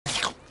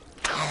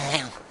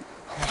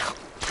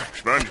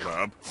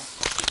Spongebob.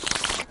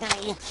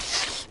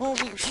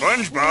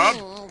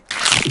 Spongebob?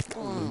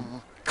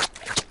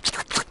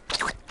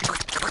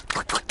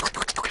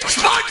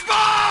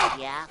 SpongeBob!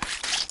 Yeah?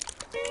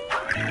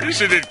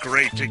 Isn't it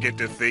great to get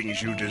the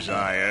things you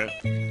desire?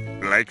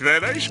 Like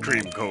that ice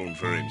cream cone,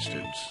 for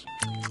instance.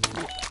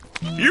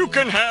 You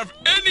can have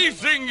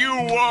anything you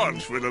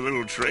want with a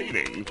little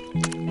training.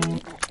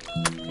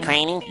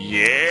 Training?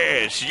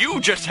 Yes, you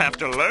just have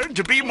to learn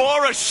to be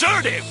more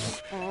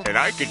assertive. And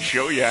I can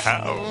show you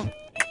how.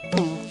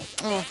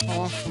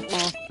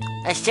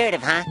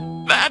 Assertive, huh?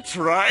 That's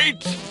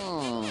right.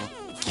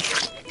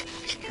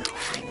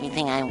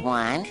 Anything I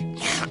want.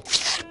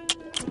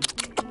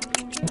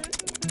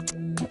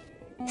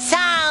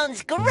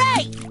 Sounds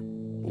great!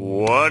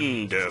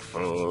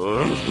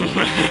 Wonderful.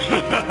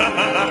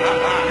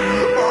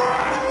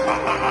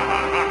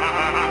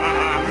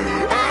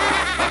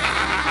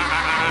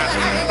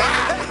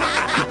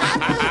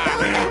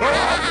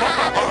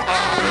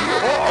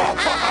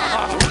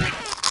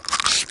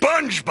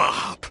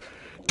 SpongeBob!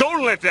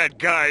 Don't let that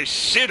guy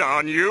sit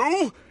on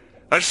you!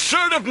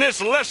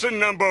 Assertiveness lesson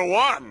number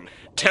 1.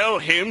 Tell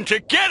him to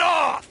get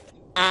off!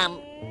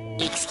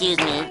 Excuse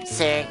me,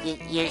 sir.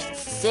 You're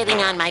sitting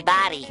on my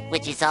body,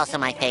 which is also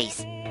my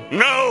face.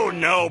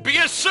 No, be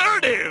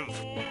assertive!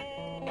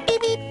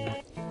 Beep, beep.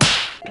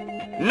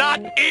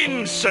 Not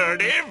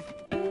insertive!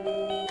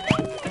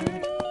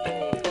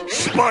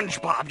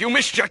 SpongeBob, you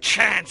missed your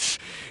chance.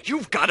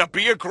 You've got to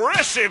be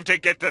aggressive to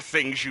get the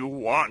things you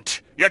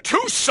want. You're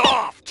too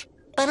soft.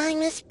 But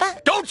I'm a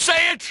Don't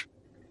say it!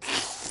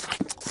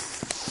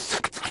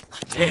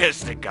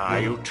 There's the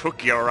guy who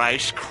took your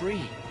ice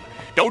cream.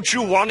 Don't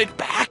you want it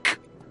back?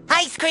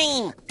 Ice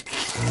cream!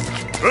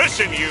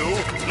 Listen, you.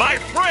 My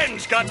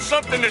friend's got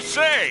something to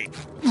say.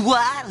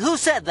 What? Who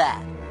said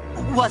that?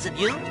 Was it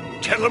you?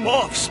 Tell him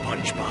off,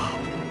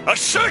 SpongeBob.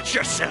 Assert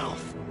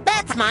yourself.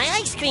 That's my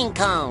ice cream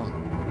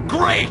cone.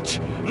 Great!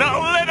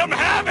 Now let him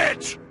have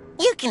it!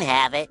 You can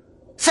have it.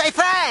 Say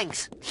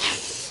thanks!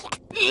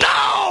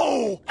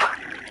 No!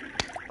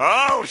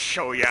 I'll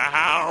show you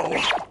how.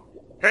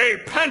 Hey,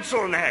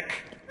 pencil neck.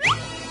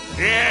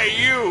 Yeah,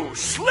 you.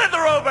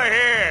 Slither over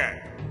here.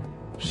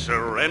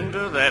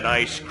 Surrender that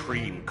ice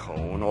cream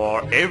cone,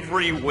 or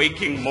every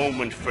waking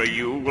moment for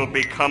you will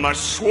become a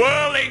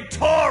swirling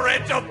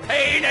torrent of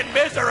pain and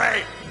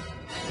misery.